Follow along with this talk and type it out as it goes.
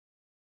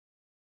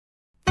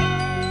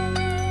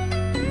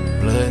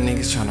blood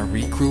niggas tryna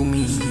recruit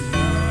me.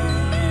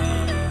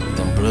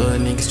 Them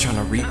blood niggas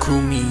tryna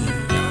recruit me.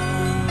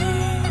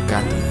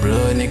 Got them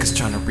blood niggas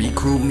tryna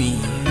recruit me.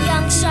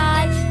 Young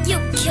Shot, you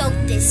killed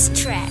this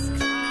track.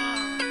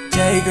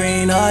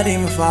 JGreen, all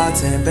demon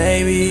 510,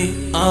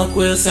 baby. Uncle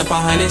Will sent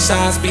 100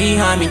 shots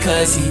behind me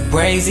cause he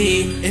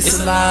brazy. It's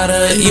a lot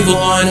of evil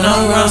going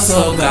around,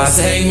 so God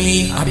save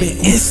me. I been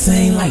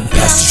insane like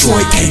Pastor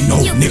Troy, can't no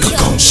nigga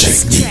gon'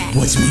 shake me.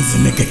 Which means a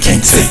nigga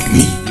can't take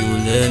me.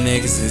 You little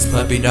niggas is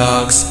puppy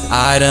dogs.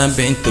 I done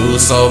been through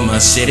so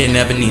much shit, it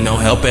never need no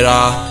help at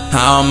all.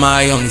 How am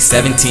I only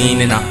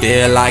 17 and I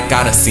feel like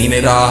I done seen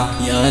it all?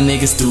 Young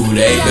niggas do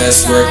they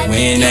best work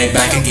when they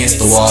back against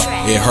the wall.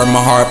 It hurt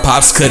my heart,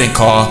 pops couldn't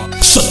call.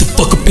 Shut the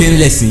fuck up and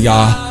listen,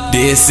 y'all.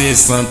 This is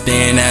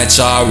something that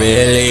y'all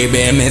really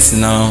been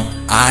missing on.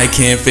 I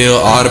can feel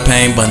all the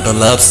pain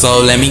bundle up,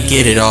 so let me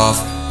get it off.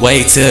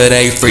 Wait till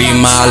they free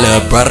my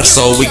little brother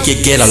so we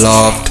can get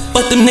aloft.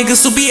 But them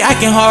niggas who be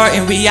acting hard,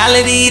 in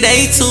reality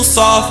they too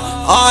soft.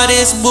 All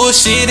this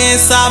bullshit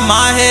inside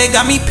my head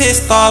got me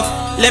pissed off.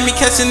 Let me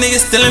catch a nigga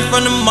stealing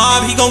from the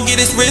mob, he gon' get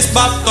his wrist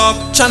bopped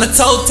off. Tryna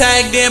toe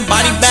tag, then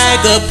body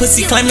bag up,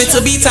 pussy claiming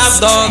to be top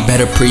dog.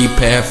 Better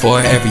prepare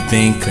for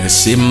everything, cause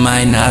shit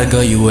might not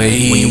go your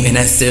way. When you in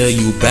that cell,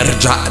 you better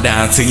drop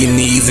down to your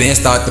knees and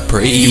start to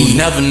pray. You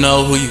never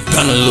know who you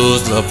gonna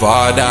lose, love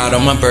all died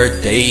on my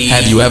birthday.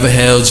 Have you ever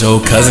held your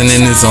cousin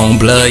in his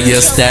own blood?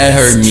 Yes, that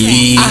hurt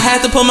me. I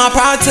had to put my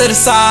pride to the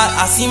side,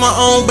 I see my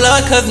own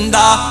blood cousin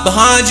die.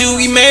 Behind you,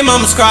 we made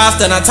mamas cry,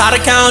 then I tired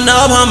of counting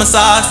up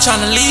homicides.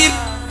 Tryna leave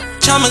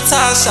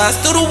traumatized, shots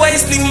through the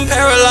waist, leave him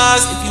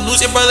paralyzed. If you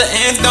lose your brother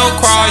and don't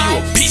cry, you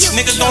a bitch,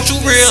 nigga, don't you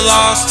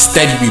realize?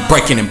 Steady be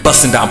breaking and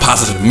busting down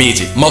positive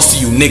midget. Most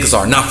of you niggas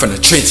are not from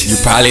the trenches. You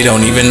probably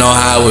don't even know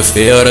how it would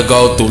feel to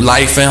go through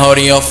life and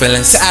holding your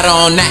feelings. Add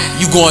on that,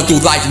 you going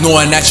through life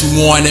knowing that you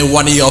wanted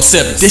one of your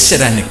siblings. This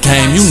shit ain't a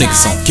game, you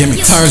niggas don't give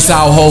me. Turns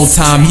out whole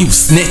time you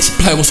snitch.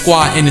 Play with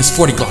squad in his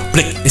 40 Glock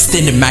blick.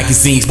 Extended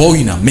magazines, boy,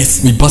 you not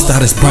missing. We bust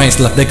out his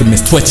brains, left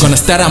ligaments twitching. Gonna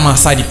stat out my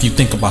sight if you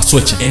think about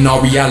switching. In all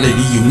reality,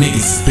 you niggas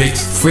is bitch.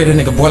 Free the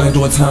nigga boiling,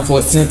 doing time for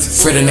a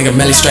sentence. Free the nigga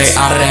Melly straight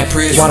out of that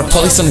prison. While the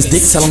police on his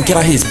dick, tell him get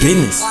out his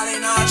business. Why they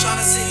not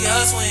tryna see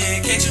us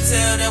win? Can't you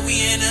tell that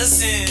we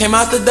innocent? Came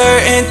out the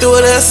dirt and threw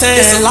it a sand.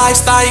 It's a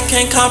lifestyle you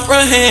can't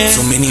comprehend.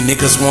 So many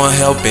niggas want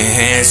helping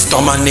hands.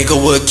 Thought my nigga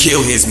would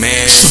kill his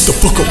man. Shut the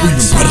fuck up, we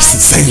them brothers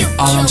insane.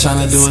 All I'm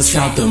tryna do is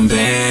count them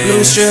bands.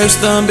 Blue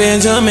strips, them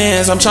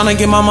Benjamins. I'm tryna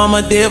get my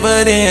mama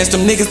dividends.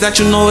 Them niggas that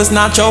you know is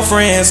not your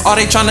friends. All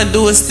they tryna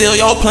do is steal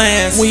your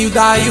plans. When you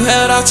die, you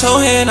held out your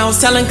hand. I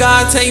was telling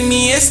God, take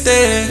me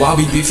instead. Why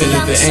we beefing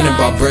if it ain't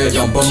about bread?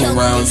 Don't bum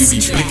around, you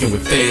be picking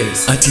with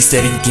feds. Auntie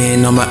steady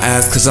getting on my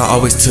ass cause I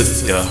always took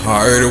the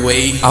hard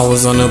way. I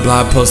was on the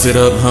block, posted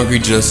up, hungry,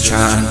 just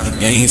trying to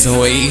gain some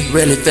weight.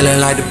 Really feeling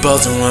like the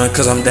buzzing one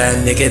cause I'm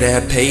that nigga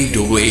that paved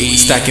the way.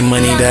 Stacking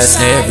money, that's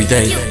every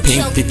day.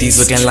 Pink 50s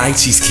looking like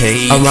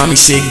cheesecake. Around me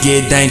shit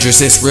get dangerous,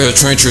 it's real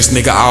treacherous,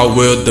 nigga, I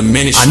will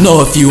diminish. I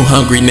know a few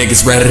hungry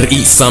niggas ready to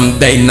eat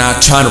someday,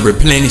 not trying to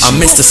replenish. I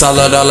miss the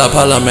solid all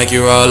up, make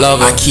you roll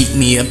over. I keep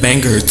me a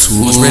banger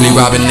too. Was really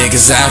robbing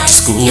niggas after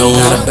school. Yo,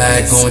 got a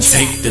bag, go and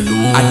take the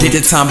loot. I did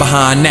the time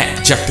behind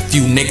that, jacked a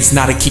few niggas,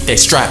 now to keep that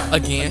strap.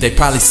 Again, they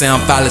probably say I'm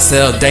foul as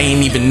hell, they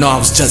ain't even know I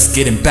was just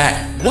getting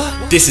back.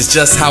 What? This is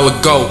just how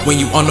it go. When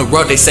you on the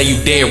road, they say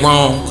you dead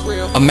wrong.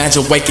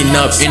 Imagine waking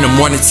up in the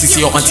morning to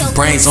see your auntie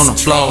brains on the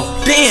floor.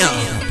 Damn!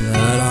 I got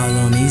blood all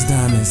on these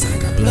diamonds. I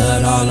got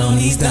blood all on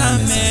these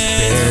diamonds. I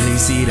can barely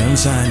see them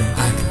shining.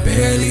 I can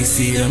barely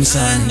see them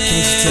shining.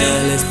 Can't you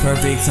tell it's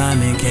perfect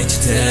timing? Can't you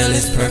tell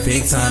it's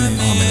perfect timing?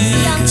 All my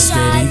niggas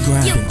steady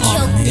grinding.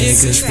 All my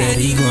niggas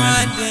steady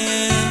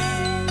grinding.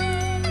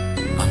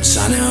 I'm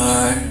shining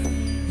hard.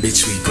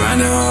 Bitch, we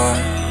grinding hard.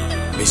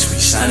 Bitch, we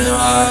shining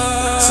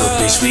hard. So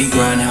bitch, we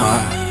grinding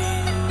hard.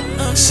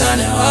 I'm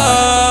shining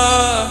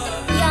hard.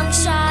 Young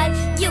Shot,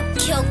 you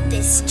killed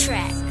this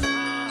track.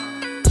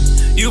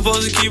 You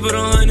supposed to keep it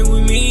 100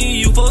 with me.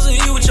 You supposed to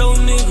eat with your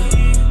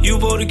nigga. You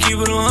supposed to keep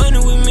it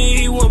 100 with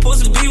me. You weren't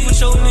supposed to be with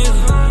your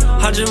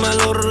nigga. I just might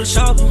load up the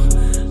chopper.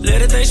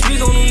 Let it they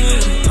speak on them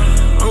niggas.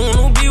 I don't want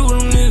no beef with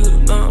them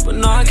niggas. Nah, but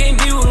no, I can't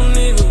be with them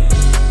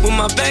niggas. With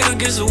my back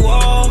against the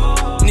wall,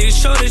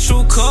 niggas show their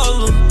true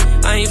color.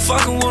 I ain't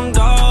fucking with them,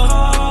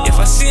 dawg. If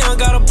I see him, I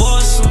gotta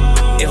bust him.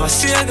 If I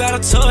see I gotta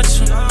touch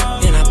him.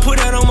 And I put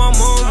that on my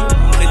mama.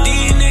 But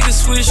these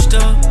niggas switched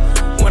up.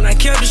 When I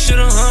kept the shit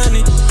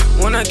 100.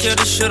 When I kept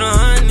the shit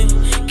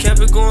 100. Kept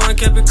it going,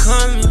 kept it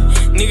coming.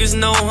 Niggas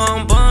know how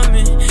I'm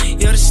bombing.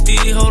 Yeah, the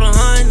steed hold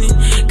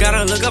 100.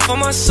 Gotta look up for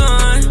my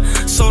son.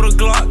 So the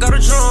Glock got a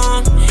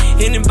drum.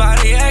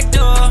 Anybody act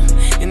up,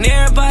 and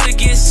everybody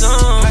get some.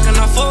 How can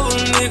I fuck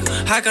with them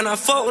nigga? How can I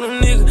fuck with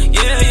them nigga?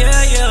 Yeah,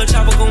 yeah, yeah.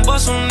 Chopper gon'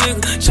 bust on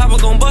them nigga. Chopper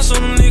gon' bust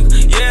on them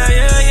nigga. Yeah,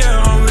 yeah,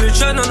 yeah. I don't really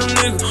trust on them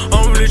nigga.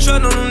 I don't really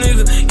trust on them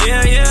nigga.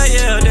 Yeah, yeah,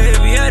 yeah. They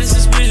be at the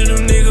suspicion.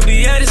 Them nigga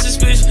be at the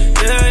suspicion.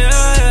 Yeah,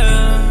 yeah,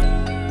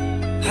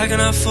 yeah. How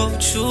can I fuck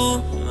with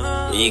you?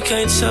 You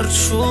can't tell the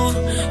truth.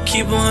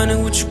 Keep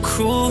 100 with your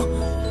crew.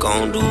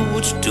 Gon' do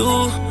what you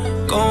do.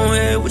 go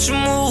ahead with your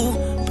move.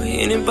 But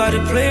anybody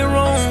play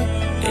wrong,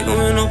 they gon'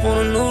 end up on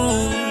the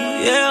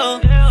news,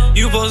 yeah.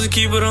 You supposed to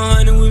keep it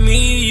 100 with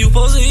me, you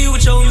supposed to eat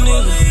with your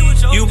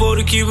nigga. You supposed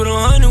to keep it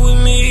 100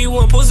 with me, you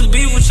wasn't supposed to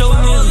be with your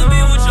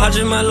nigga. I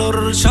just might load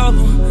of the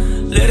chopper,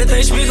 let it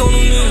think speak on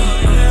them nigga.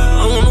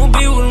 I want no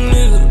be with them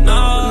nigga, no,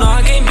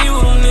 I can't be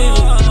with them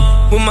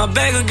nigga. With my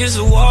back against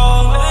the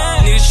wall,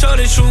 niggas show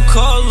their true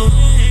color.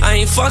 I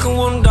ain't fucking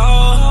with them,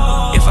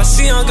 dawg. If I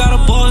see I gotta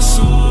bust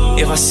him,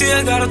 if I see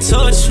I gotta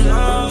touch him,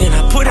 then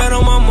I put that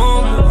on my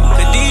mama.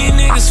 Cause these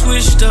niggas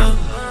switched up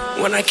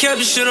when I kept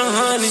the shit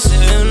 100.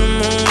 In the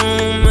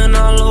moon, man,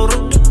 I load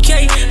up the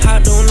cake. I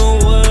don't know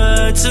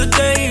what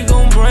today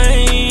gon'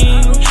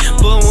 bring,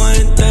 but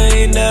one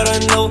thing that I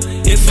know,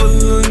 if a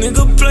little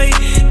nigga play,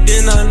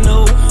 then I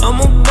know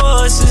I'ma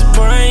bust his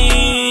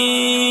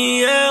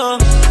brain, yeah.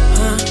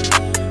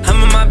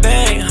 I'm in my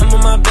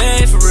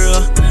bag for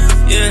real,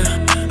 yeah.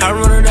 I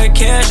run up that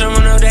cash,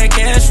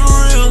 for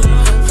real.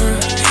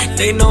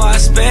 They know I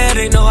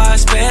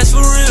spaz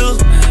for real.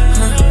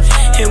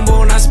 And boy,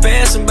 when I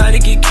spaz, somebody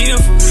get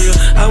killed for real.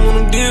 I want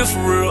them deal for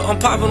real. I'm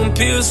popping them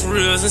pills for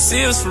real, and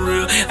seals for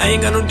real. I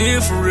ain't got no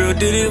deal for real.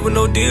 Did it with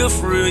no deal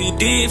for real. You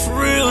did for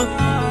real.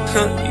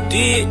 You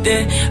did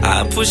that.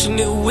 I push a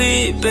nigga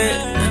with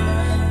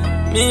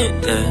back.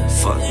 Meant that.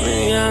 Fuck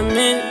me, I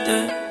meant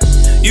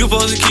that. You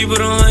supposed to keep it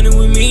 100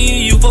 with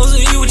me. You supposed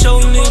to eat with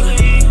your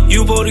nigga.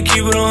 You supposed to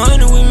keep it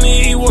 100 with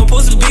me. You wasn't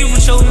supposed to be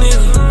with your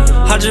nigga.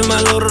 I just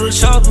might load of the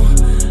chopper,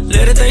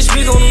 let it think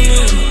speak on them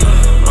nigga.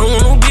 I don't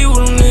want no be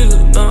with them nigga,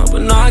 nah,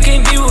 but nah, I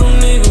can't be with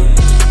them nigga.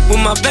 With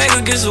my back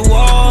against the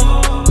wall,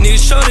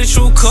 niggas show their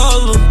true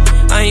color.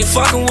 I ain't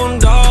fucking with them,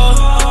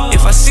 dawg.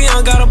 If I see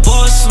I gotta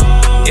bust him,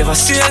 if I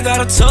see I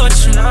gotta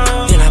touch him,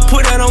 then I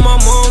put that on my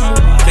mama.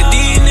 Cause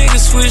these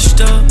niggas switched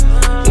up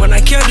when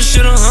I kept the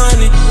shit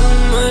 100. You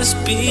must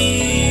be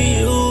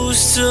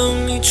used to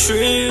me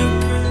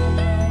trippin'.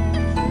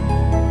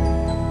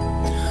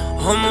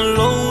 I'ma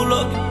load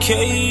up the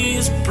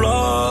case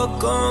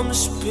block, I'ma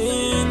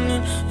spin.